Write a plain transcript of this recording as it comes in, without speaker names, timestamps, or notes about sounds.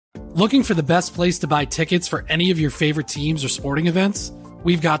Looking for the best place to buy tickets for any of your favorite teams or sporting events?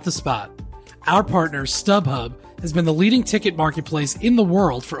 We've got the spot. Our partner, StubHub, has been the leading ticket marketplace in the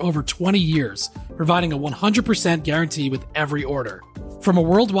world for over 20 years, providing a 100% guarantee with every order. From a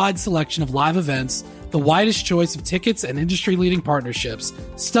worldwide selection of live events, the widest choice of tickets and industry-leading partnerships,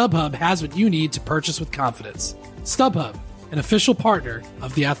 StubHub has what you need to purchase with confidence. StubHub, an official partner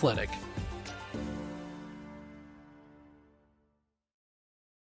of The Athletic.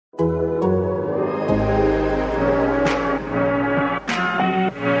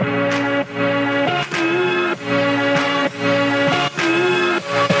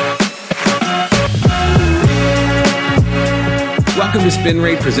 Welcome to Spin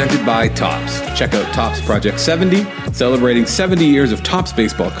Rate, presented by Topps. Check out Topps Project 70, celebrating 70 years of Topps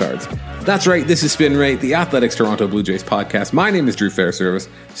baseball cards. That's right, this is Spin Rate, the Athletics Toronto Blue Jays podcast. My name is Drew Fairservice.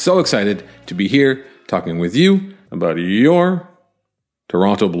 So excited to be here talking with you about your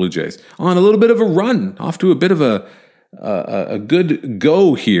Toronto Blue Jays. On a little bit of a run, off to a bit of a good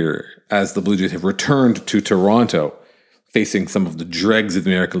go here as the Blue Jays have returned to Toronto, facing some of the dregs of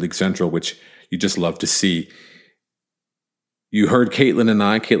the American League Central, which you just love to see. You heard Caitlin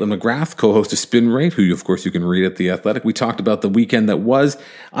McGrath, co-host of Spin Rate, who, of course, you can read at The Athletic. We talked about the weekend that was.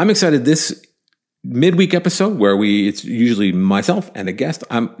 I'm excited this midweek episode where it's usually myself and a guest.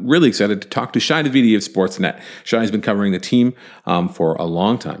 I'm really excited to talk to Shi Davidi of Sportsnet. Shi has been covering the team for a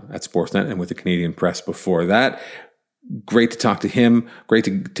long time at Sportsnet and with the Canadian Press before that. Great to talk to him. Great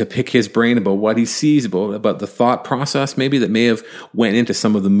to pick his brain about what he sees, about the thought process maybe that may have went into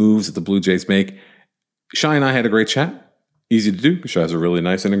some of the moves that the Blue Jays make. Shi and I had a great chat. Easy to do. Shi's a really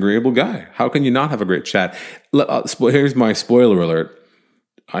nice and agreeable guy. How can you not have a great chat? Here's my spoiler alert.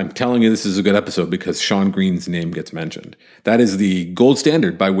 I'm telling you this is a good episode because Shawn Green's name gets mentioned. That is the gold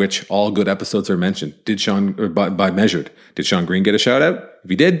standard by which all good episodes are mentioned. By measured. Did Shawn Green get a shout out? If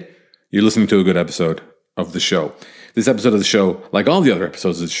he did, you're listening to a good episode of the show. This episode of the show, like all the other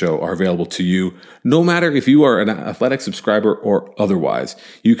episodes of the show, are available to you no matter if you are an Athletic subscriber or otherwise.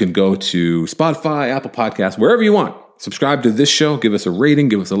 You can go to Spotify, Apple Podcasts, wherever you want. Subscribe to this show, give us a rating,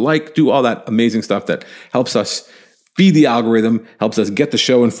 give us a like, do all that amazing stuff that helps us feed the algorithm, helps us get the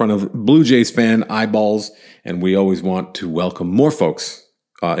show in front of Blue Jays fan eyeballs, and we always want to welcome more folks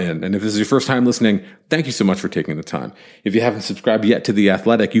in. And if this is your first time listening, thank you so much for taking the time. If you haven't subscribed yet to The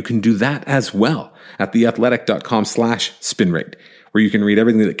Athletic, you can do that as well at theathletic.com/spinrate, where you can read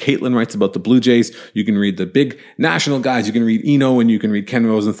everything that Caitlin writes about the Blue Jays. You can read the big national guys. You can read Eno, and you can read Ken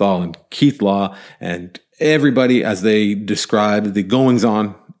Rosenthal and Keith Law and everybody as they describe the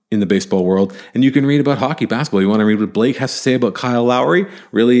goings-on in the baseball world. And you can read about hockey, basketball. You want to read what Blake has to say about Kyle Lowry?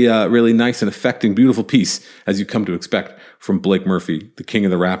 Really nice and affecting, beautiful piece, as you come to expect from Blake Murphy, the king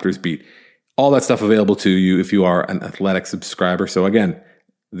of the Raptors beat. All that stuff available to you if you are an Athletic subscriber. So again,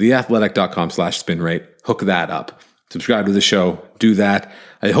 theathletic.com/spinrate. Hook that up. Subscribe to the show. Do that.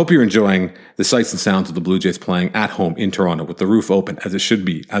 I hope you're enjoying the sights and sounds of the Blue Jays playing at home in Toronto with the roof open, as it should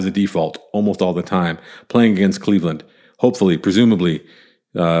be, as a default, almost all the time, playing against Cleveland. Hopefully, presumably,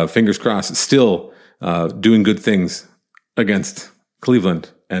 fingers crossed, still doing good things against Cleveland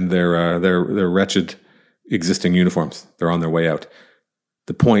and their wretched existing uniforms. They're on their way out.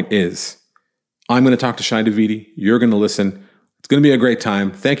 The point is, I'm going to talk to Shi Davidi. You're going to listen. It's going to be a great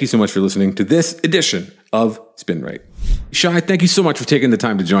time. Thank you so much for listening to this edition of Spin Rate. Shi, thank you so much for taking the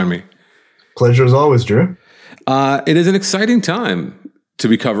time to join me. Pleasure as always, Drew. It is an exciting time to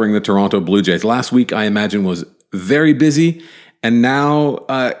be covering the Toronto Blue Jays. Last week, I imagine, was very busy, and now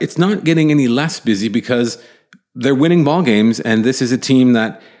it's not getting any less busy because they're winning ball games, and this is a team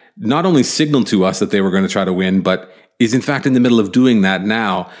that not only signaled to us that they were going to try to win, but is in fact in the middle of doing that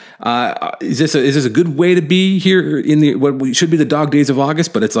now. Is this a good way to be here in what should be the dog days of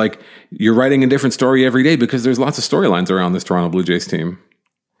August? But it's like you're writing a different story every day because there's lots of storylines around this Toronto Blue Jays team.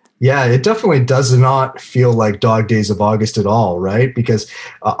 Yeah, it definitely does not feel like dog days of August at all, right? Because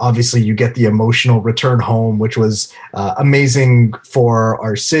obviously you get the emotional return home, which was amazing for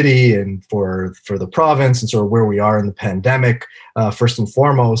our city and for the province and sort of where we are in the pandemic, first and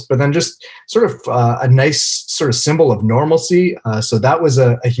foremost. But then just sort of a nice sort of symbol of normalcy. So that was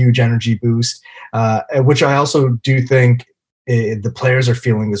a huge energy boost, which I also do think the players are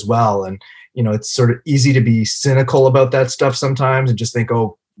feeling as well. And, you know, it's sort of easy to be cynical about that stuff sometimes and just think,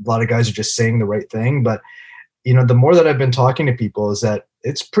 oh, a lot of guys are just saying the right thing. But, you know, the more that I've been talking to people is that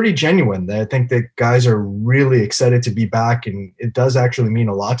it's pretty genuine. I think that guys are really excited to be back, and it does actually mean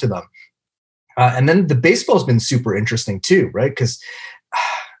a lot to them. And then the baseball's been super interesting too, right? Because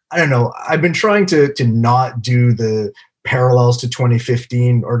I don't know, I've been trying to not do the parallels to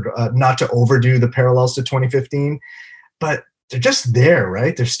 2015 or not to overdo the parallels to 2015. But they're just there,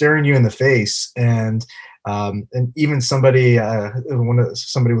 right? They're staring you in the face. And even somebody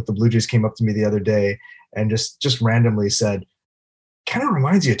with the Blue Jays came up to me the other day and just randomly said, kind of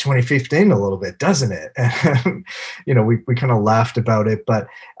reminds you of 2015 a little bit, doesn't it? And, we kind of laughed about it, but,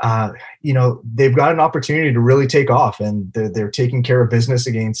 they've got an opportunity to really take off, and they're taking care of business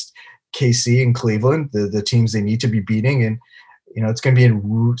against KC and Cleveland, the teams they need to be beating. And, it's going to be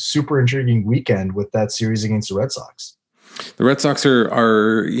a super intriguing weekend with that series against the Red Sox. The Red Sox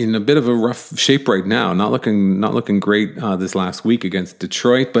are in a bit of a rough shape right now. Not looking great this last week against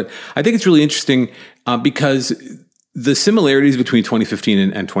Detroit, but I think it's really interesting because the similarities between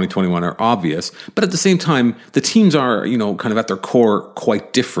 2015 and 2021 are obvious, but at the same time, the teams are, kind of at their core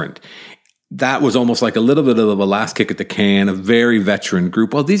quite different. That was almost like a little bit of a last kick at the can, a very veteran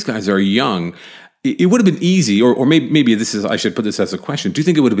group. Well, these guys are young. It would have been easy, or maybe I should put this as a question. Do you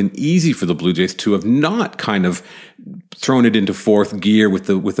think it would have been easy for the Blue Jays to have not kind of thrown it into fourth gear with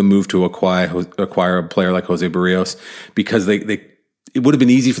the move to acquire a player like Jose Barrios, because it would have been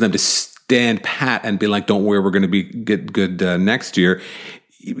easy for them to stand pat and be like, "Don't worry, we're going to get good next year."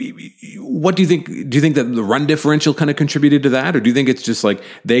 What do you think? Do you think that the run differential kind of contributed to that, or do you think it's just like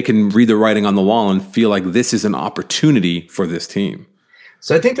they can read the writing on the wall and feel like this is an opportunity for this team?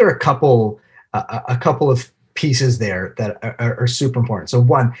 So I think there are a couple of pieces there that are super important. So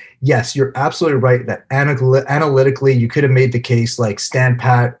one, yes, you're absolutely right that analytically you could have made the case like stand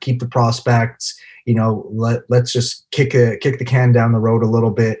pat, keep the prospects, let's just kick the can down the road a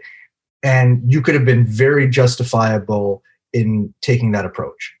little bit. And you could have been very justifiable in taking that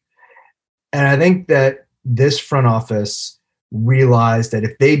approach. And I think that this front office realized that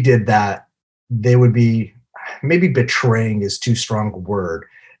if they did that, they would be, maybe betraying is too strong a word,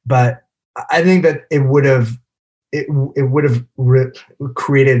 but I think that it would have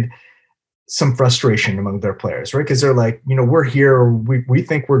created some frustration among their players, right? Because they're like, we're here, we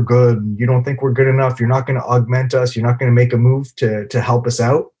think we're good. You don't think we're good enough. You're not going to augment us. You're not going to make a move to help us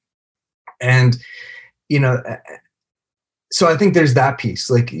out. And, so I think there's that piece.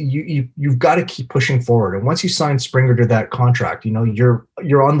 Like you've got to keep pushing forward. And once you sign Springer to that contract, you're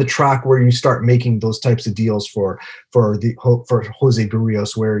on the track where you start making those types of deals for Jose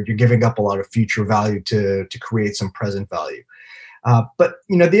Barrios, where you're giving up a lot of future value to create some present value. But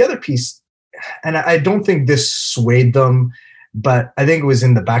the other piece, and I don't think this swayed them, but I think it was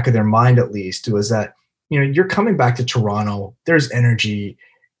in the back of their mind at least, was that you're coming back to Toronto. There's energy.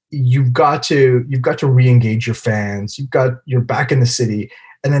 You've got to re-engage your fans. You're back in the city,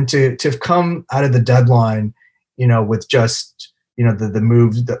 and then to have come out of the deadline, with just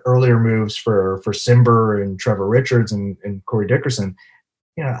the earlier moves for Simber and Trevor Richards and Corey Dickerson,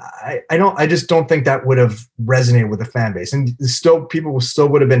 I just don't think that would have resonated with the fan base, and people still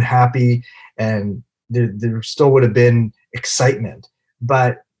would have been happy, and there still would have been excitement,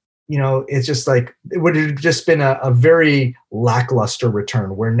 but. It's just like, it would have just been a very lackluster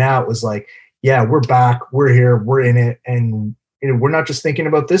return, where now it was like, yeah, we're back, we're here, we're in it. And we're not just thinking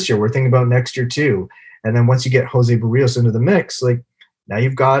about this year, we're thinking about next year too. And then once you get Jose Barrios into the mix, like now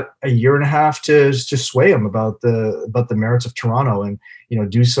you've got a year and a half to sway them about the merits of Toronto, and,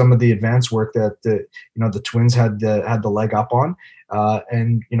 do some of the advanced work that the Twins had the leg up on.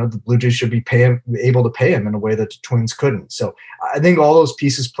 And the Blue Jays should be able to pay him in a way that the Twins couldn't. So I think all those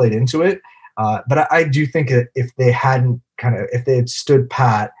pieces played into it. But I do think that if they had stood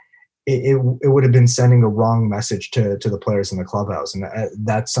pat, it would have been sending a wrong message to the players in the clubhouse. And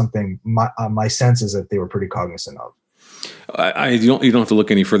that's something my sense is that they were pretty cognizant of. You don't have to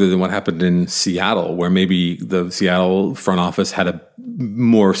look any further than what happened in Seattle, where maybe the Seattle front office had a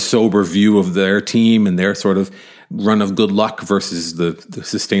more sober view of their team and their sort of run of good luck versus the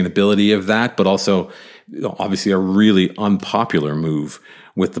sustainability of that, but also obviously a really unpopular move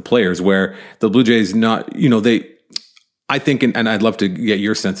with the players, where the Blue Jays I think, and I'd love to get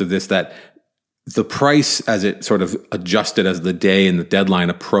your sense of this, that the price as it sort of adjusted as the day and the deadline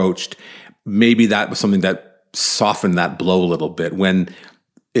approached, maybe that was something that softened that blow a little bit. When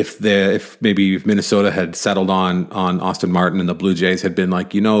if Minnesota had settled on Austin Martin and the Blue Jays had been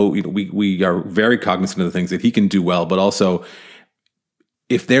like, we are very cognizant of the things that he can do well, but also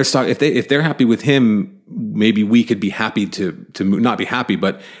if they're happy with him, maybe we could be happy to not be happy,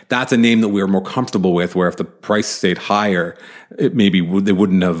 but that's a name that we're more comfortable with, where if the price stayed higher, maybe they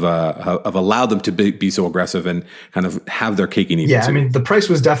wouldn't have allowed them to be so aggressive and kind of have their cake and eat it. Yeah, I mean, the price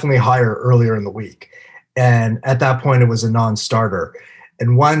was definitely higher earlier in the week. And at that point, it was a non-starter.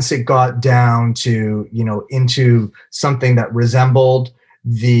 And once it got down to, into something that resembled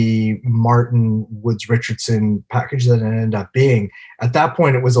the Martin Woods Richardson package that it ended up being, at that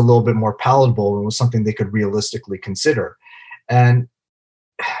point, it was a little bit more palatable and was something they could realistically consider. And,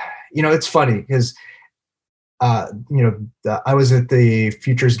 it's funny because, I was at the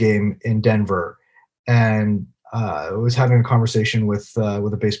Futures game in Denver, and I was having a conversation with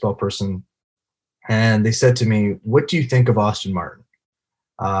a baseball person, and they said to me, "What do you think of Austin Martin?"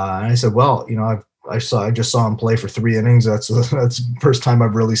 And I said, "Well, I just saw him play for 3 innings. That's the first time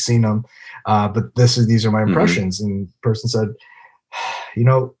I've really seen him. But these are my impressions." Mm-hmm. And the person said,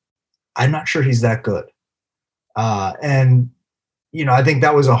 "I'm not sure he's that good." And I think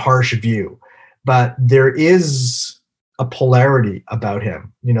that was a harsh view, but there is a polarity about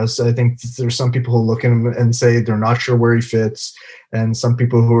him. So I think there's some people who look at him and say they're not sure where he fits, and some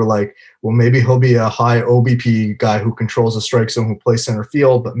people who are like, well, maybe he'll be a high OBP guy who controls the strike zone, who plays center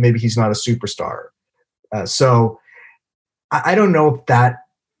field, but maybe he's not a superstar. So I don't know if that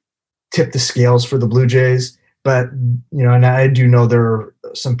tipped the scales for the Blue Jays, but and I do know there are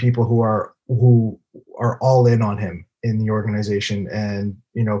some people who are all in on him in the organization, and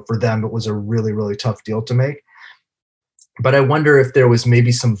for them it was a really, really tough deal to make. But I wonder if there was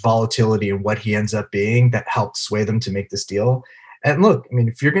maybe some volatility in what he ends up being that helped sway them to make this deal. And look, I mean,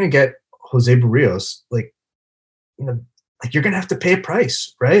 if you're going to get Jose Barrios, you're going to have to pay a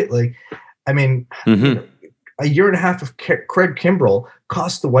price, right? I mean, a year and a half of Craig Kimbrell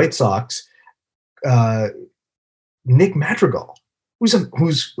cost the White Sox Nick Madrigal, who's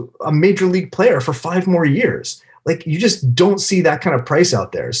a major league player for 5 more years. You just don't see that kind of price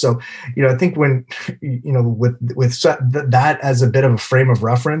out there. So, I think when, with that as a bit of a frame of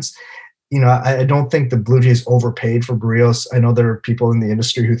reference, I don't think the Blue Jays overpaid for Barrios. I know there are people in the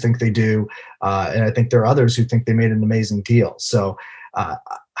industry who think they do. And I think there are others who think they made an amazing deal. So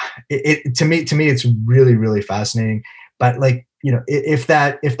to me, it's really, really fascinating. But if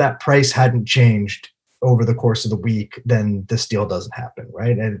that price hadn't changed over the course of the week, then this deal doesn't happen,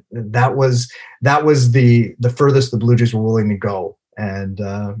 right? And that was the furthest the Blue Jays were willing to go. And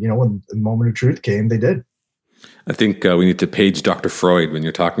when the moment of truth came, they did. I think we need to page Dr. Freud when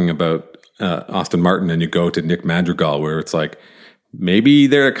you're talking about Austin Martin and you go to Nick Madrigal, where it's like, maybe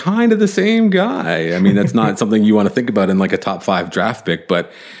they're kind of the same guy. I mean, that's not something you want to think about in a top 5 draft pick,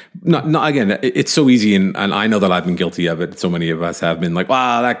 but not again, it's so easy. And I know that I've been guilty of it. So many of us have been like,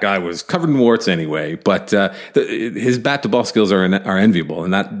 wow, that guy was covered in warts anyway. But his bat to ball skills are enviable,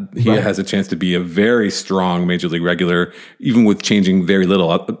 and that he has a chance to be a very strong major league regular, even with changing very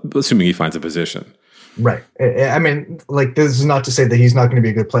little, assuming he finds a position. Right. I mean, this is not to say that he's not going to be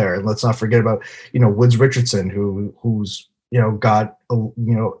a good player. And let's not forget about, Woods Richardson, who's got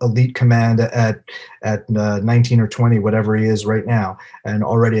elite command at 19 or 20, whatever he is right now, and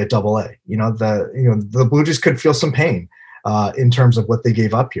already at AA. The Blue Jays could feel some pain in terms of what they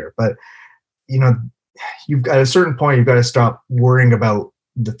gave up here. But you've got at a certain point, you've got to stop worrying about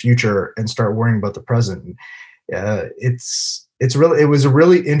the future and start worrying about the present. It was a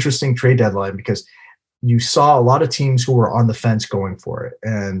really interesting trade deadline because you saw a lot of teams who were on the fence going for it,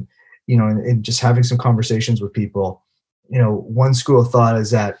 and and just having some conversations with people. One school of thought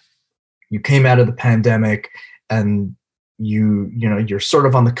is that you came out of the pandemic and you're sort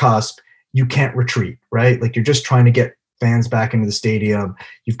of on the cusp. You can't retreat, right? You're just trying to get fans back into the stadium.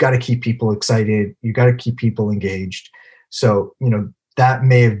 You've got to keep people excited. You got to keep people engaged. So, that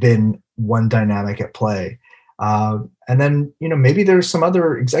may have been one dynamic at play. And then, maybe there's some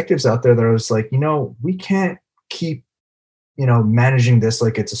other executives out there that are like, we can't keep managing this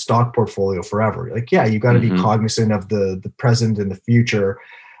like it's a stock portfolio forever. You got to be cognizant of the present and the future.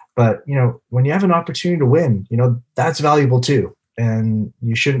 But, when you have an opportunity to win, that's valuable too. And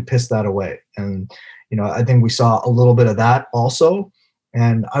you shouldn't piss that away. And, I think we saw a little bit of that also.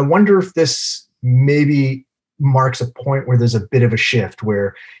 And I wonder if this maybe marks a point where there's a bit of a shift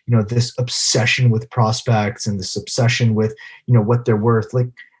where, this obsession with prospects and this obsession with, what they're worth,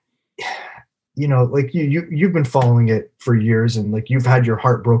 you've been following it for years, and you've had your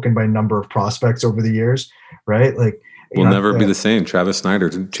heart broken by a number of prospects over the years, right? We'll never be the same. Travis Snider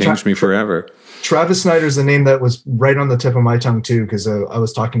changed me forever. Travis Snider is the name that was right on the tip of my tongue too, because I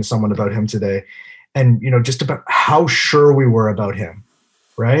was talking to someone about him today, and just about how sure we were about him,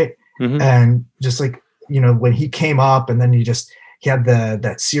 right? Mm-hmm. And just when he came up, and then he had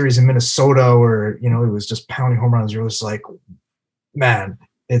that series in Minnesota where he was just pounding home runs. You're just like, man.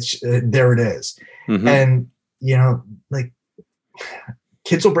 It's there it is. Mm-hmm. And,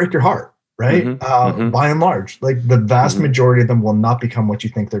 kids will break your heart, right? Mm-hmm. By and large, the vast majority of them will not become what you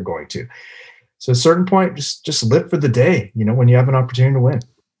think they're going to. So at a certain point, just live for the day, when you have an opportunity to win.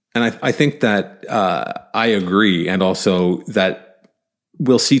 And I think that I agree. And also that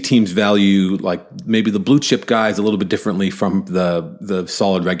we'll see teams value maybe the blue chip guys a little bit differently from the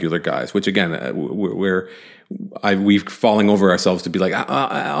solid regular guys, which again, we've falling over ourselves to be like,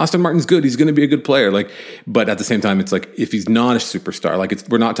 Austin Martin's good. He's going to be a good player. Like, but at the same time, it's like, if he's not a superstar, like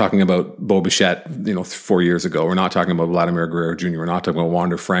we're not talking about Bo Bichette, 4 years ago. We're not talking about Vladimir Guerrero Jr. We're not talking about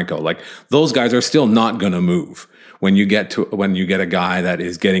Wander Franco. Like, those guys are still not going to move. When you get a guy that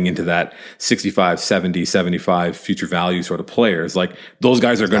is getting into that 65, 70, 75 future value sort of players, like, those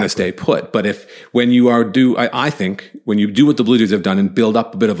guys are going to stay put. But I think when you do what the Blue Jays have done and build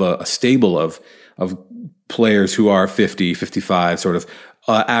up a bit of a stable of players who are 50, 55, sort of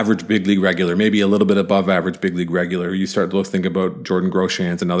average big league regular, maybe a little bit above average big league regular. You start to think about Jordan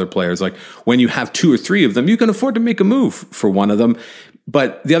Groshans and other players. Like, when you have 2 or 3 of them, you can afford to make a move for one of them.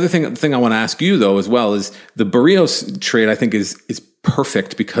 But the other thing I want to ask you, though, as well, is the Barrios trade, I think, is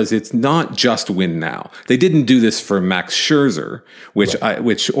perfect because it's not just win now. They didn't do this for Max Scherzer,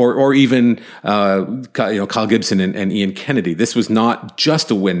 or even Kyle Gibson and Ian Kennedy. This was not just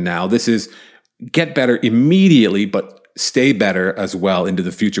a win now. This is get better immediately, but stay better as well into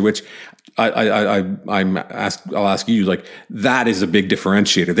the future, which I'll ask you, like, that is a big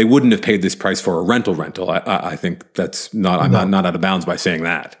differentiator. They wouldn't have paid this price for a rental. I think that's not, I'm not out of bounds by saying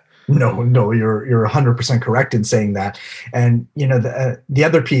that. No, you're 100% correct in saying that. And, the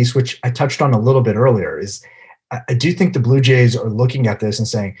other piece, which I touched on a little bit earlier, is I do think the Blue Jays are looking at this and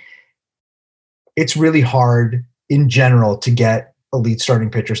saying it's really hard in general to get elite starting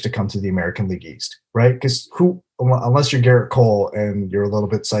pitchers to come to the American League East, right? Because unless you're Garrett Cole and you're a little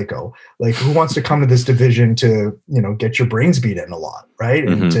bit psycho, like, who wants to come to this division to, get your brains beat in a lot, right?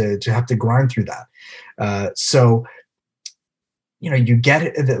 And to have to grind through that. So, you get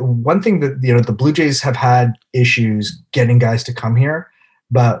it. The one thing that, the Blue Jays have had issues getting guys to come here,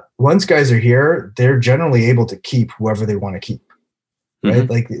 but once guys are here, they're generally able to keep whoever they want to keep, right?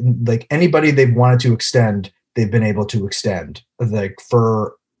 Like anybody they've wanted to extend, they've been able to extend, like,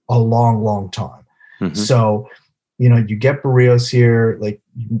 for a long, long time. So, you get Barrios here, like,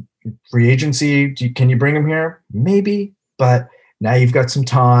 free agency. Can you bring him here? Maybe, but now you've got some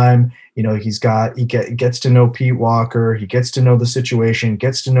time. He gets to know Pete Walker. He gets to know the situation,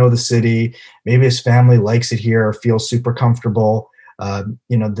 gets to know the city. Maybe his family likes it here, feels super comfortable.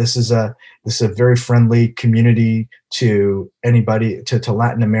 This is a very friendly community to anybody, to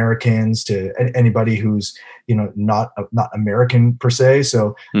Latin Americans, to anybody who's, not American per se.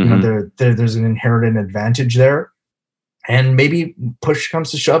 So, there's an inherent advantage there. And maybe push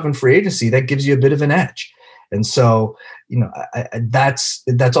comes to shove in free agency, that gives you a bit of an edge. And so, that's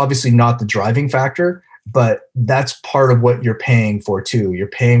obviously not the driving factor, but that's part of what you're paying for too. You're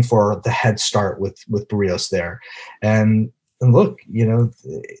paying for the head start with Barrios there. And look,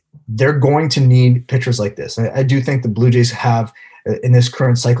 they're going to need pitchers like this. I do think the Blue Jays have, in this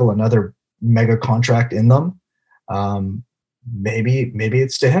current cycle, another mega contract in them. Maybe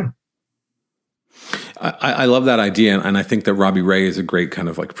it's to him. I love that idea, and I think that Robbie Ray is a great kind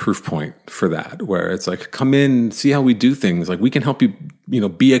of like proof point for that, where it's like, come in, see how we do things. Like, we can help you,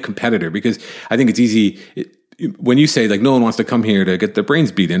 be a competitor, because I think it's easy. When you say, like, no one wants to come here to get their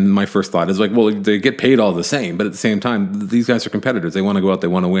brains beat in, my first thought is like, well, they get paid all the same, but at the same time, these guys are competitors. They want to go out, they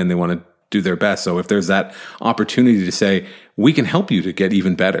want to win, they want to do their best. So if there's that opportunity to say, we can help you to get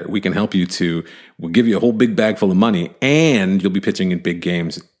even better, we'll give you a whole big bag full of money, and you'll be pitching in big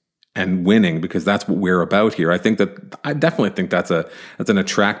games and winning, because that's what we're about here. I definitely think that's an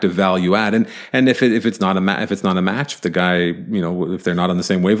attractive value add. And if it's not a match, if the guy, if they're not on the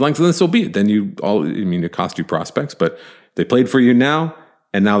same wavelength, then so be it. Then it cost you prospects, but they played for you now,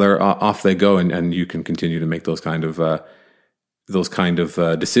 and now they're off they go, and you can continue to make those kind of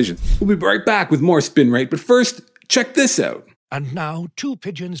decisions. We'll be right back with more Spin Rate, but first, check this out. And now, two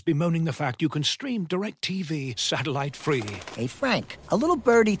pigeons bemoaning the fact you can stream DirecTV satellite-free. Hey, Frank, a little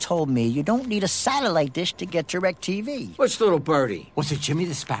birdie told me you don't need a satellite dish to get DirecTV. Which little birdie? Was it Jimmy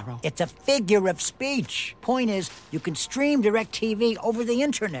the Sparrow? It's a figure of speech. Point is, you can stream DirecTV over the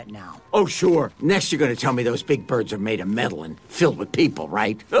internet now. Oh, sure. Next you're going to tell me those big birds are made of metal and filled with people,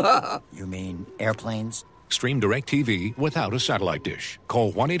 right? You mean airplanes? Stream DirecTV without a satellite dish.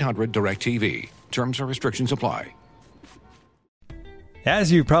 Call 1-800-DirecTV. Terms and restrictions apply.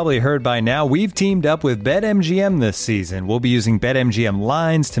 As you've probably heard by now, we've teamed up with BetMGM this season. We'll be using BetMGM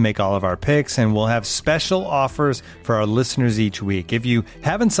lines to make all of our picks, and we'll have special offers for our listeners each week. If you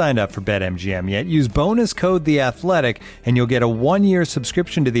haven't signed up for BetMGM yet, use bonus code THEATHLETIC, and you'll get a 1-year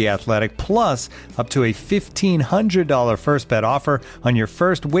subscription to The Athletic, plus up to a $1,500 first bet offer on your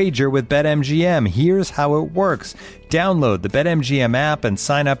first wager with BetMGM. Here's how it works. Download the BetMGM app and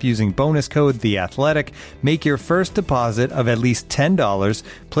sign up using bonus code THEATHLETIC. Make your first deposit of at least $10.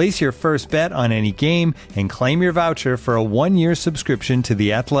 Place your first bet on any game and claim your voucher for a 1-year subscription to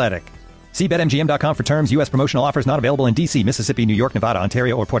The Athletic. See BetMGM.com for terms. U.S. promotional offers not available in D.C., Mississippi, New York, Nevada,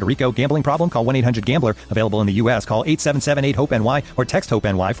 Ontario, or Puerto Rico. Gambling problem? Call 1-800-GAMBLER. Available in the U.S. Call 877-8-HOPE-NY or text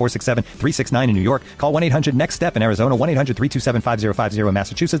HOPE-NY 467-369 in New York. Call 1-800-NEXT-STEP in Arizona. 1-800-327-5050 in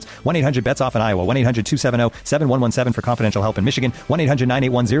Massachusetts. 1-800-BETS-OFF in Iowa. 1-800-270-7117 for confidential help in Michigan.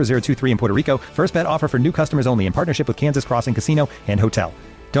 1-800-981-0023 in Puerto Rico. First bet offer for new customers only in partnership with Kansas Crossing Casino and Hotel.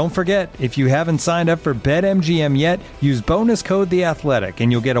 Don't forget, if you haven't signed up for BetMGM yet, use bonus code The Athletic,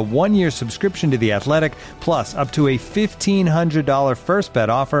 and you'll get a 1-year subscription to The Athletic, plus up to a $1,500 first bet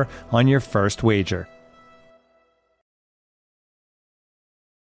offer on your first wager.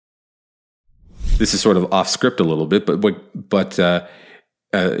 This is sort of off script a little bit, but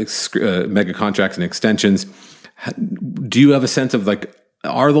mega contracts and extensions. Do you have a sense of like,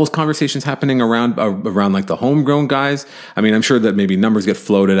 are those conversations happening around like the homegrown guys? I mean, I'm sure that maybe numbers get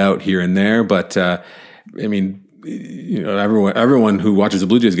floated out here and there, but I mean, you know, everyone who watches the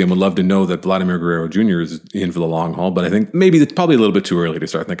Blue Jays game would love to know that Vladimir Guerrero Jr. is in for the long haul. But I think maybe it's probably a little bit too early to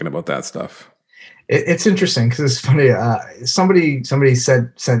start thinking about that stuff. It's interesting because it's funny. Somebody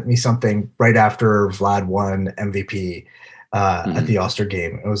sent me something right after Vlad won MVP at the All-Star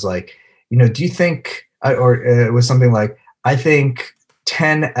game. It was like, you know, do you think, or it was something like, I think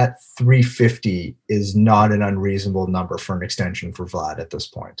 10 at 350 is not an unreasonable number for an extension for Vlad at this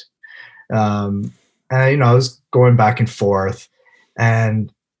point. And, you know, I was going back and forth,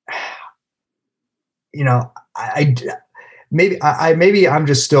 and, you know, maybe I'm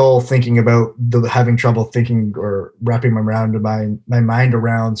just still thinking about having trouble thinking or wrapping my mind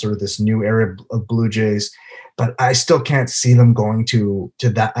around sort of this new era of Blue Jays, but I still can't see them going to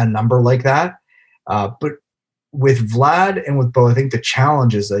that a number like that. But with Vlad and with Bo, I think the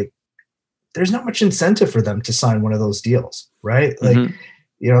challenge is like there's not much incentive for them to sign one of those deals, right? Like,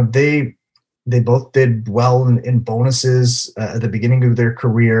 you know, they both did well in bonuses at the beginning of their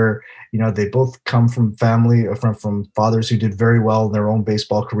career. You know, they both come from from fathers who did very well in their own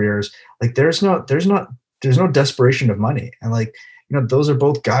baseball careers. Like, there's no desperation of money, and like, you know, those are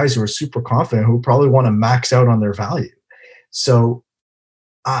both guys who are super confident who probably want to max out on their value. So,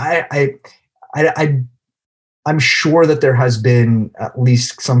 I'm sure that there has been at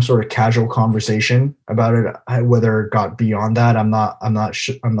least some sort of casual conversation about it. Whether it got beyond that, I'm not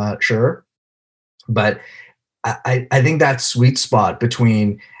sure. But I think that sweet spot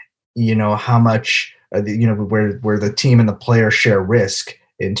between, you know, how much, you know, where the team and the player share risk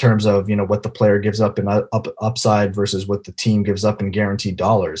in terms of, you know, what the player gives up in upside versus what the team gives up in guaranteed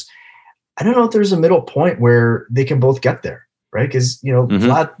dollars. I don't know if there's a middle point where they can both get there. Right, because, you know,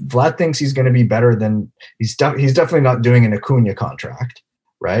 Vlad thinks he's going to be better than he's definitely not doing an Acuna contract,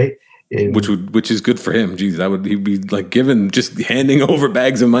 right? Which is good for him. Geez, he'd be like handing over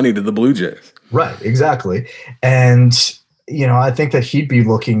bags of money to the Blue Jays. Right, exactly. And, you know, I think that he'd be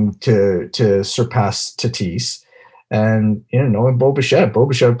looking to surpass Tatis, and, you know, knowing Bo Bichette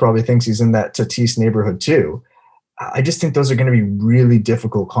probably thinks he's in that Tatis neighborhood too. I just think those are going to be really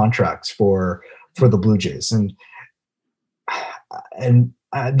difficult contracts for the Blue Jays, and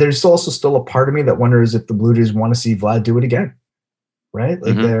there's also still a part of me that wonders if the Blue Jays want to see Vlad do it again, right?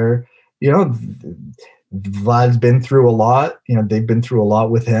 Like they're, you know, Vlad's been through a lot. You know, they've been through a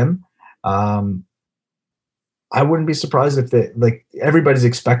lot with him. I wouldn't be surprised if everybody's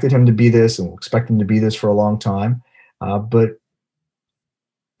expected him to be this and will expect him to be this for a long time. But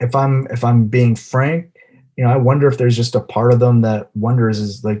if I'm being frank, you know, I wonder if there's just a part of them that wonders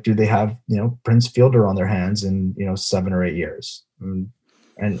is like, do they have, you know, Prince Fielder on their hands in, you know, 7 or 8 years? And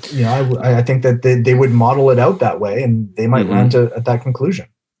you know, I think that they would model it out that way, and they might land at that conclusion.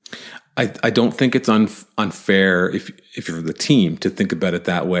 I don't think it's unfair if you're the team to think about it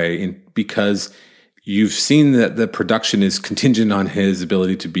that way, and because you've seen that the production is contingent on his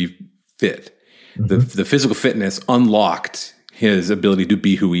ability to be fit. The physical fitness unlocked his ability to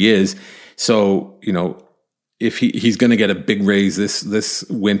be who he is. So, you know, if he's going to get a big raise this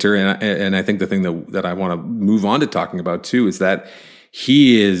winter, and I think the thing that I want to move on to talking about too is that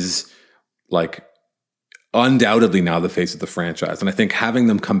he is like undoubtedly now the face of the franchise, and I think having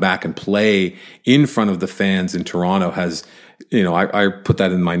them come back and play in front of the fans in Toronto has, you know, I put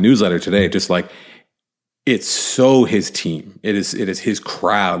that in my newsletter today, just like it's so his team. It is his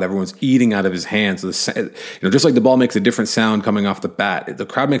crowd. Everyone's eating out of his hands. You know, just like the ball makes a different sound coming off the bat, the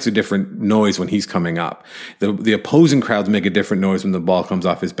crowd makes a different noise when he's coming up. The opposing crowds make a different noise when the ball comes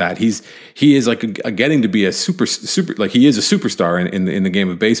off his bat. He is like getting to be a super like he is a superstar in the game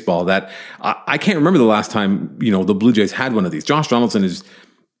of baseball. That I can't remember the last time, you know, the Blue Jays had one of these. Josh Donaldson is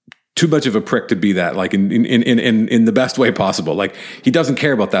too much of a prick to be that, like in the best way possible. Like, he doesn't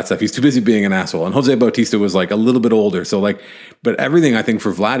care about that stuff. He's too busy being an asshole. And Jose Bautista was like a little bit older. So like, but everything I think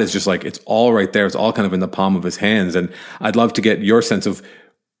for Vlad is just like, it's all right there. It's all kind of in the palm of his hands. And I'd love to get your sense of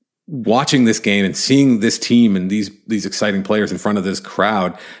watching this game and seeing this team and these exciting players in front of this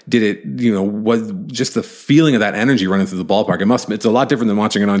crowd. Did it, was just the feeling of that energy running through the ballpark? It's a lot different than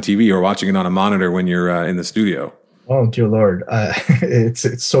watching it on TV or watching it on a monitor when you're in the studio. Oh, dear Lord.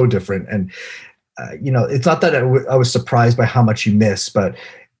 It's so different. And, it's not that I was surprised by how much you miss, but,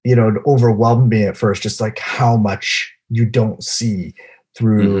 it overwhelmed me at first, just like how much you don't see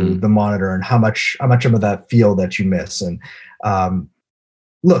through the monitor and how much of that feel that you miss. And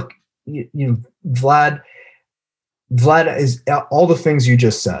look, Vlad is all the things you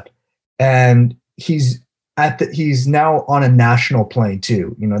just said. And he's now on a national plane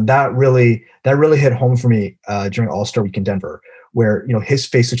too. That really hit home for me during All-Star Week in Denver, where his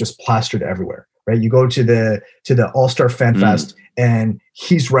face is just plastered everywhere. Right, you go to the All-Star Fan Fest, and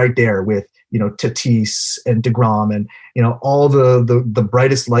he's right there with Tatis and DeGrom and all the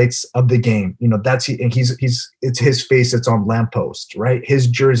brightest lights of the game. It's his face that's on lamppost. Right, his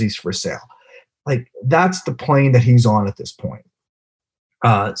jersey's for sale. Like, that's the plane that he's on at this point.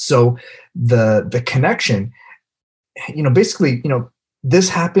 So the connection, basically, this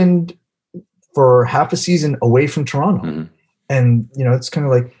happened for half a season away from Toronto. And, it's kind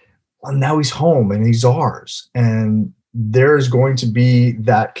of like, well, now he's home and he's ours. And there's going to be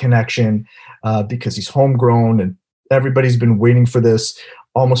that connection because he's homegrown, and everybody's been waiting for this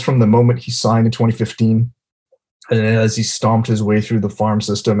almost from the moment he signed in 2015. And as he stomped his way through the farm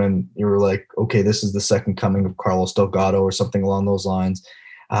system, and you were like, okay, this is the second coming of Carlos Delgado or something along those lines.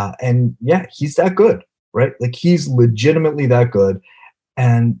 And yeah, he's that good, right? Like, he's legitimately that good.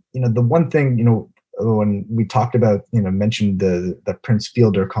 And, the one thing, when we talked about, mentioned the Prince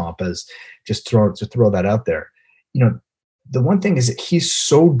Fielder comp as just throw that out there, the one thing is that he's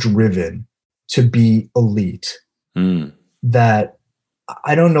so driven to be elite that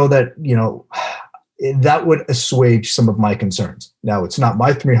I don't know that, that would assuage some of my concerns. Now, it's not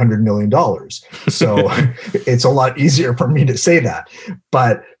my $300 million, so it's a lot easier for me to say that.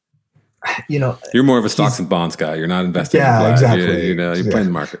 But, you're more of a stocks and bonds guy. You're not investing. Yeah, in exactly. You're playing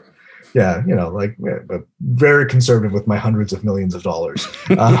the market. Yeah, very conservative with my hundreds of millions of dollars.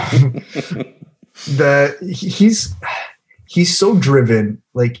 He's so driven.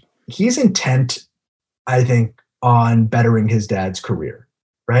 Like, he's intent, I think, on bettering his dad's career,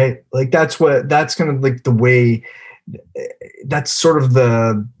 right? Like, that's kind of like the way. That's sort of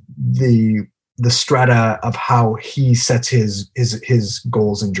the strata of how he sets his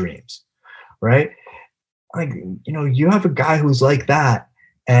goals and dreams, right? Like, you have a guy who's like that,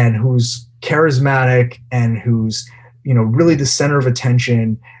 and who's charismatic, and who's, really the center of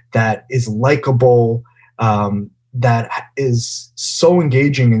attention, that is likable, that is so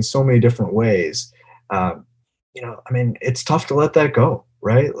engaging in so many different ways. It's tough to let that go,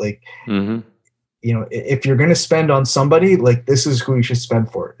 right? Like, if you're going to spend on somebody, like, this is who you should spend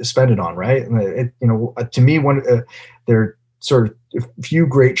it on, right? And to me, there are sort of a few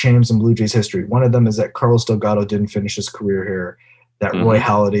great names in Blue Jays history. One of them is that Carlos Delgado didn't finish his career here, that Roy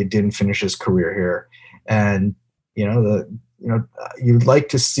Halladay didn't finish his career here. And, you'd like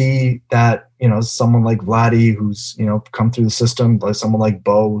to see that, someone like Vladdy, who's, come through the system, like someone like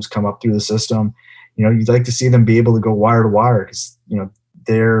Bo, who's come up through the system, you'd like to see them be able to go wire to wire, because,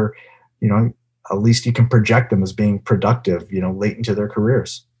 they're, at least you can project them as being productive, late into their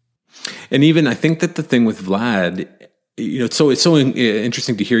careers. And even, I think that the thing with Vlad, it's so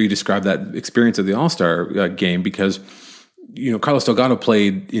interesting to hear you describe that experience of the All-Star game, because Carlos Delgado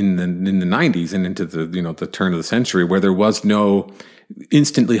played in the 90s and into the turn of the century, where there was no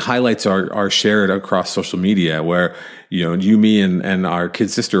instantly highlights are shared across social media, where you, me, and our kid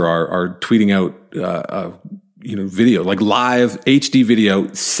sister are tweeting out video, like live HD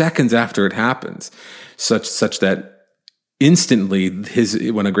video, seconds after it happens, such that instantly,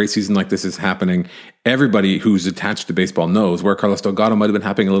 when a great season like this is happening, everybody who's attached to baseball knows, where Carlos Delgado might have been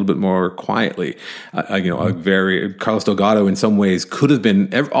happening a little bit more quietly. Carlos Delgado in some ways could have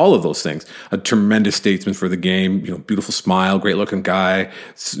been all of those things. A tremendous statesman for the game, beautiful smile, great looking guy,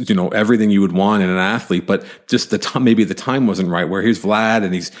 everything you would want in an athlete, but just maybe the time wasn't right, where here's Vlad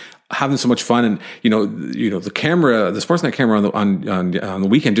and he's having so much fun. And, the camera, the Sportsnet camera on the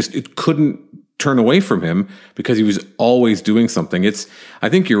weekend, it couldn't turn away from him, because he was always doing something. I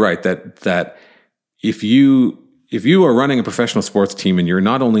think you're right that if you are running a professional sports team, and you're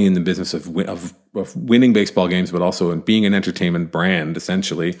not only in the business of winning baseball games, but also in being an entertainment brand,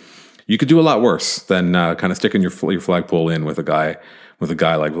 essentially, You could do a lot worse than kind of sticking your flagpole in with a guy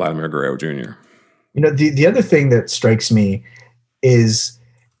like Vladimir Guerrero Jr. The other thing that strikes me is,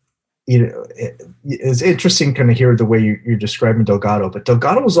 it's interesting kind of hear the way you're describing Delgado, but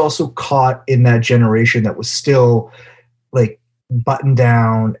Delgado was also caught in that generation that was still like buttoned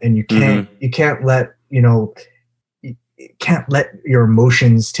down, and you can't let your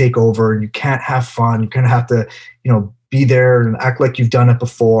emotions take over. You can't have fun. You kind of have to, be there and act like you've done it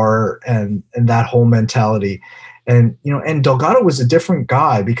before, and that whole mentality. And and Delgado was a different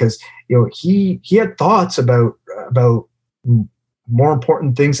guy because he had thoughts about more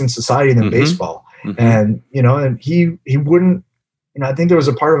important things in society than baseball. And and he wouldn't, I think there was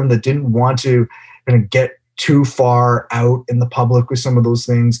a part of him that didn't want to kind of get too far out in the public with some of those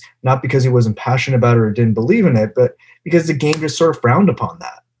things, not because he wasn't passionate about it or didn't believe in it, but because the game just sort of frowned upon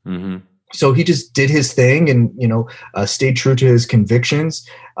that. So he just did his thing and stayed true to his convictions,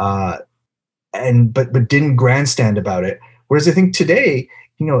 but didn't grandstand about it. Whereas I think today,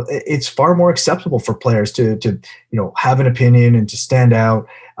 it's far more acceptable for players to have an opinion and to stand out,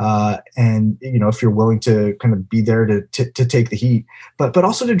 and if you're willing to kind of be there to take the heat, but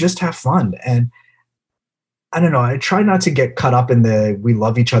also to just have fun. And I don't know, I try not to get caught up in the we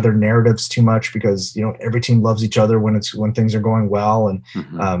love each other narratives too much, because every team loves each other when things are going well, and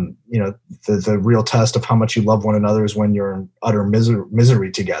the real test of how much you love one another is when you're in utter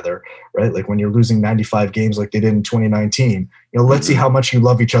misery together, right? Like when you're losing 95 games like they did in 2019. Let's see how much you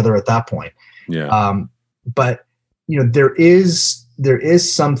love each other at that point. But there is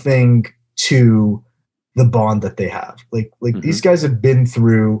something to the bond that they have. Like these guys have been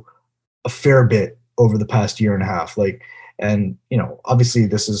through a fair bit over the past year and a half. And obviously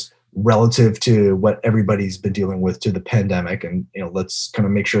this is relative to what everybody's been dealing with, to the pandemic. And, let's kind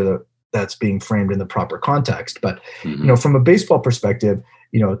of make sure that that's being framed in the proper context. But, from a baseball perspective,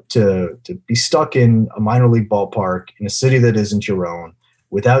 to be stuck in a minor league ballpark in a city that isn't your own,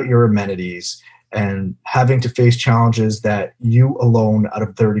 without your amenities, and having to face challenges that you alone out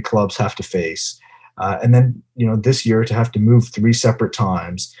of 30 clubs have to face. And then, this year to have to move 3 separate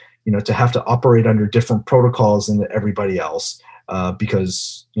times, to have to operate under different protocols than everybody else,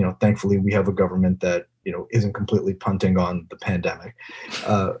 because, thankfully we have a government that, isn't completely punting on the pandemic.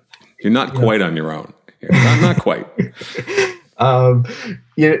 You're not quite on your own. Not quite.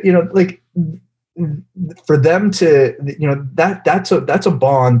 For them to, that's a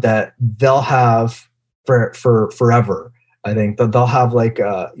bond that they'll have for forever. I think that they'll have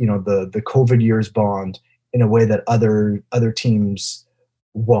the COVID years bond in a way that other teams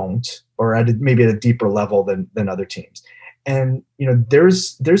won't, or maybe at a deeper level than other teams. And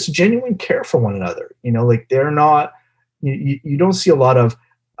there's genuine care for one another. They're not, you don't see a lot of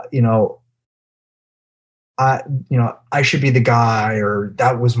I should be the guy, or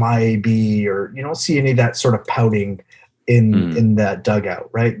that was my AB, or you don't see any of that sort of pouting in that dugout,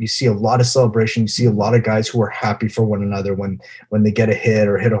 right? You see a lot of celebration. You see a lot of guys who are happy for one another when they get a hit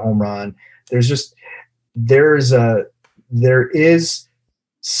or hit a home run. There is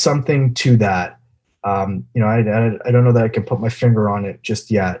something to that. I don't know that I can put my finger on it just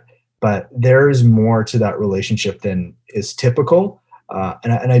yet, but there is more to that relationship than is typical.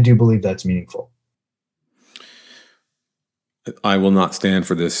 And I do believe that's meaningful. I will not stand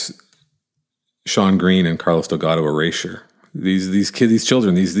for this Shawn Green and Carlos Delgado erasure. These kids, these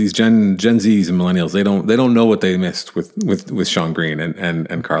children, these Gen Zs and millennials, they don't know what they missed with Shawn Green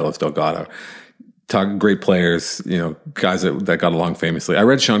and Carlos Delgado. Great players, guys that got along famously. I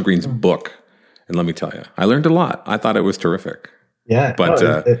read Shawn Green's book, and let me tell you, I learned a lot. I thought it was terrific. Yeah, but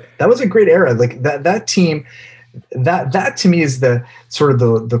that was a great era. Like that team, that to me is the sort of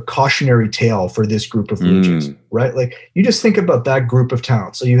the cautionary tale for this group of Blue Jays, right? Like you just think about that group of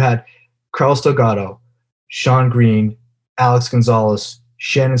talent. So you had Carlos Delgado, Shawn Green, Alex Gonzalez,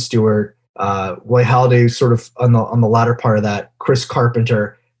 Shannon Stewart, Roy Halladay, sort of on the latter part of that, Chris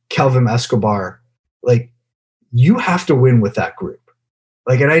Carpenter, Kelvin Escobar. Like you have to win with that group.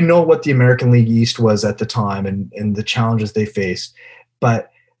 Like, and I know what the American League East was at the time and the challenges they faced,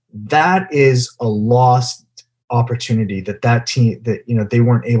 but that is a lost opportunity that team, that, they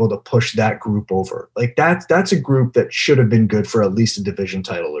weren't able to push that group over. Like that's a group that should have been good for at least a division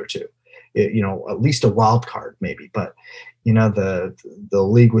title or two, at least a wild card maybe. But, the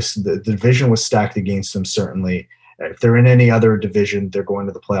league the division was stacked against them. Certainly if they're in any other division, they're going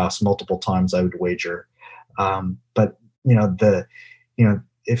to the playoffs multiple times, I would wager. But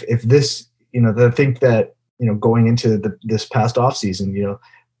if this, I think that, going into this past offseason,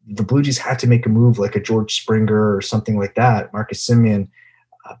 the Blue Jays had to make a move like a George Springer or something like that, Marcus Semien.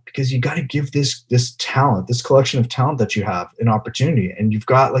 because you got to give this talent, this collection of talent that you have, an opportunity. And you've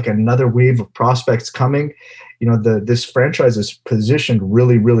got like another wave of prospects coming. This franchise is positioned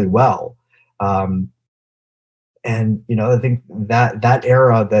really, really well. And I think that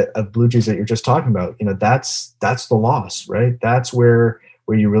era of Blue Jays that you're just talking about, that's the loss, right? That's where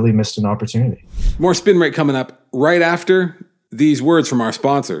you really missed an opportunity. More Spin Rate coming up right after these words from our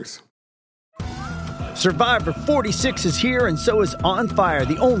sponsors. Survivor 46 is here, and so is On Fire,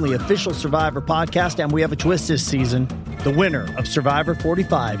 the only official Survivor podcast, and we have a twist this season. The winner of Survivor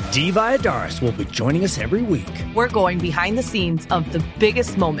 45, Dee Valladares, will be joining us every week. We're going behind the scenes of the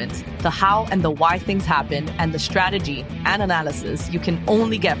biggest moments, the how and the why things happen, and the strategy and analysis you can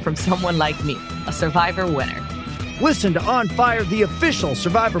only get from someone like me, a Survivor winner. Listen to On Fire, the official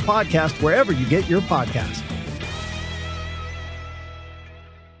Survivor podcast, wherever you get your podcast.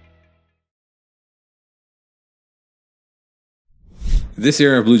 This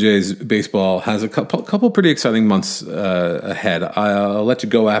era of Blue Jays baseball has a couple pretty exciting months ahead. I'll let you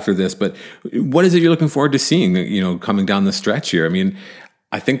go after this, but what is it you're looking forward to seeing, coming down the stretch here? I mean,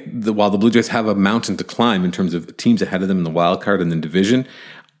 I think while the Blue Jays have a mountain to climb in terms of teams ahead of them in the wild card and the division,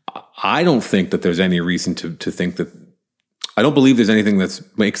 I don't think that there's any reason to think that. I don't believe there's anything that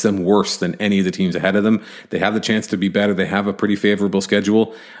makes them worse than any of the teams ahead of them. They have the chance to be better. They have a pretty favorable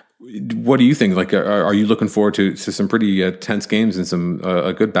schedule. What do you think? Like, are you looking forward to some pretty tense games and some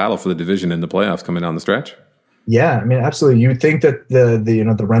a good battle for the division in the playoffs coming down the stretch? Yeah, I mean, absolutely. You would think that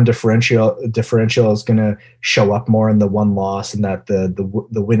the run differential is going to show up more in the one loss, and that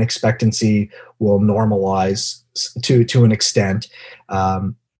the win expectancy will normalize to an extent.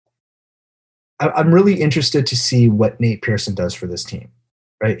 I'm really interested to see what Nate Pearson does for this team.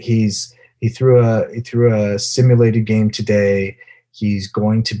 Right? He threw a simulated game today. He's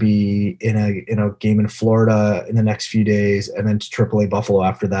going to be in a game in Florida in the next few days, and then to AAA Buffalo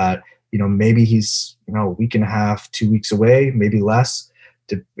after that. Maybe he's a week and a half, 2 weeks away, maybe less,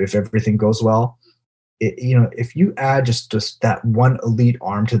 if everything goes well. If you add just that one elite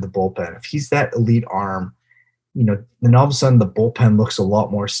arm to the bullpen, if he's that elite arm, then all of a sudden the bullpen looks a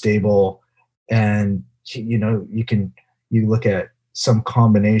lot more stable, and you look at some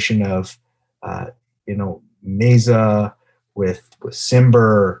combination of Meza with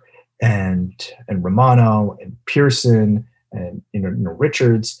Simber and Romano and Pearson and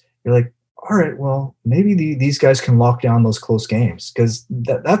Richards. You're like, all right, well, maybe these guys can lock down those close games, because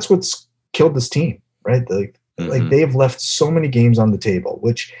that's what's killed this team, right? Like they have left so many games on the table,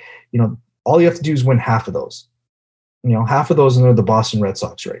 which all you have to do is win half of those. Half of those, and they're the Boston Red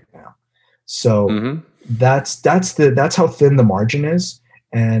Sox right now. So that's how thin the margin is,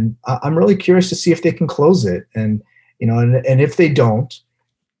 and I'm really curious to see if they can close it. And and if they don't,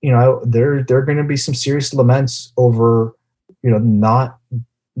 there are going to be some serious laments over not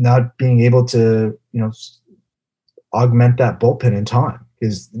being able to augment that bullpen in time,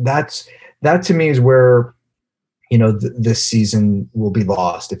 because that to me is where this season will be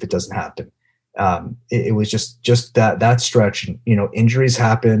lost if it doesn't happen. It was just that stretch, injuries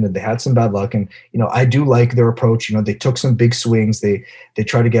happened and they had some bad luck, and I do like their approach. They took some big swings. They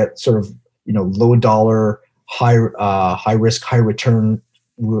try to get sort of low dollar, high risk, high return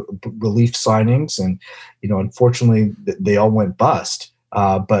relief signings, and unfortunately they all went bust.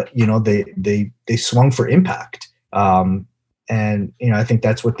 But they swung for impact, and I think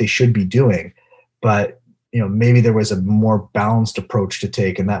that's what they should be doing. But maybe there was a more balanced approach to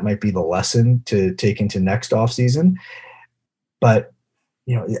take, and that might be the lesson to take into next offseason. But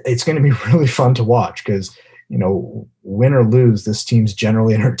it's going to be really fun to watch, because win or lose, this team's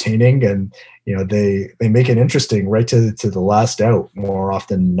generally entertaining, and they make it interesting right to the last out more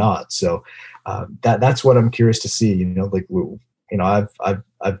often than not. So that's what I'm curious to see.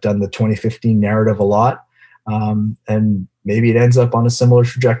 I've done the 2015 narrative a lot, and maybe it ends up on a similar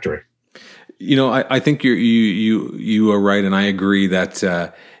trajectory. I think you are right, and I agree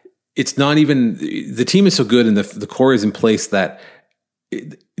that it's not even the team is so good and the core is in place that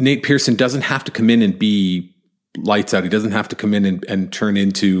Nate Pearson doesn't have to come in and be lights out. He doesn't have to come in and turn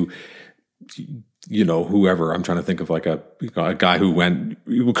into whoever. I'm trying to think of like a guy who went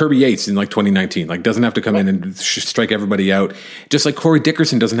Kirby Yates in like 2019. Like, doesn't have to come in and strike everybody out. Just like Corey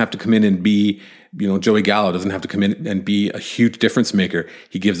Dickerson doesn't have to come in and be, Joey Gallo doesn't have to come in and be a huge difference maker.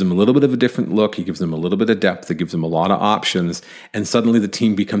 He gives them a little bit of a different look. He gives them a little bit of depth. He gives them a lot of options, and suddenly the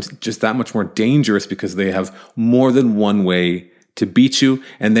team becomes just that much more dangerous because they have more than one way to beat you,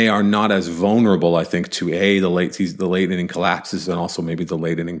 and they are not as vulnerable, I think, to the late inning collapses, and also maybe the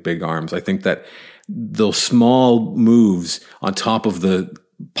late inning big arms. I think that those small moves on top of the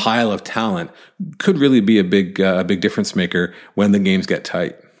pile of talent could really be a big difference maker when the games get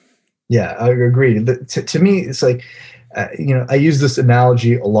tight. Yeah, I agree. To me, it's like, I use this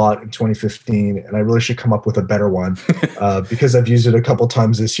analogy a lot in 2015, and I really should come up with a better one because I've used it a couple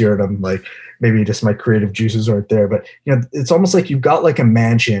times this year, and I'm like, maybe just my creative juices aren't there. But it's almost like you've got like a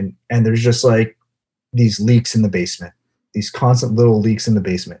mansion, and there's just like these leaks in the basement, these constant little leaks in the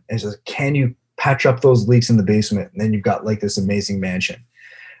basement. And it's just, can you patch up those leaks in the basement? And then you've got like this amazing mansion.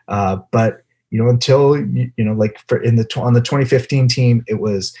 But until like on the 2015 team, it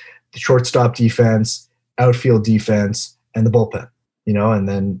was the shortstop defense, outfield defense, and the bullpen, and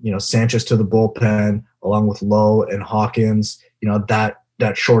then, Sanchez to the bullpen along with Lowe and Hawkins, that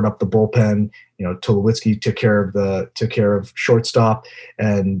shored up the bullpen. Tulowitzki took care of shortstop,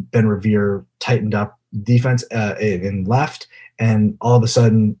 and Ben Revere tightened up defense in left. And all of a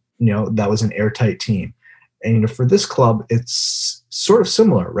sudden, that was an airtight team. And, for this club, it's sort of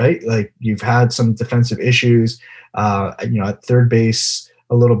similar, right? Like, you've had some defensive issues, at third base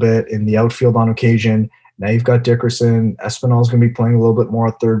a little bit, in the outfield on occasion. Now you've got Dickerson. Espinal's going to be playing a little bit more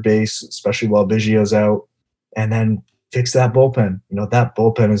at third base, especially while Biggio's out. And then fix that bullpen. That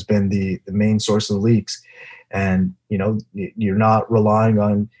bullpen has been the main source of leaks. And, you're not relying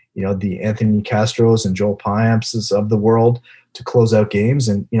on, the Anthony Castros and Joel Payamps of the world to close out games.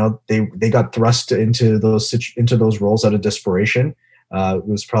 And, they got thrust into those roles out of desperation. It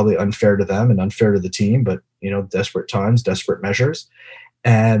was probably unfair to them and unfair to the team, but, desperate times, desperate measures.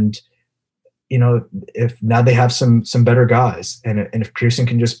 And, if now they have some better guys, and if Pearson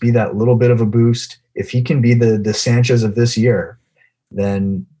can just be that little bit of a boost, if he can be the Sanchez of this year,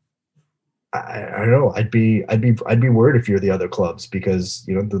 then I don't know. I'd be worried if you're the other clubs, because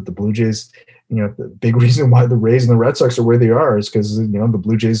the Blue Jays, the big reason why the Rays and the Red Sox are where they are is because the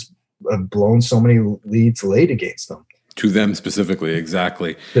Blue Jays have blown so many leads late against them. To them specifically,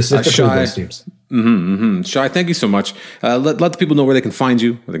 exactly. Specifically those teams. Shai, thank you so much. Let the people know where they can find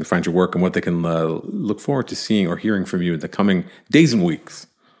you, where they can find your work, and what they can look forward to seeing or hearing from you in the coming days and weeks.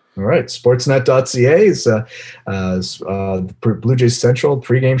 All right. Sportsnet.ca is the Blue Jays Central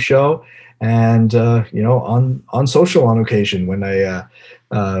pregame show, and on social on occasion when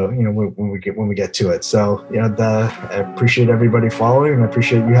when we get to it. So I appreciate everybody following, and I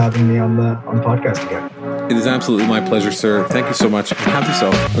appreciate you having me on the podcast again. It is absolutely my pleasure, sir. Thank you so much. Have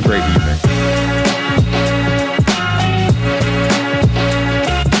yourself a great evening.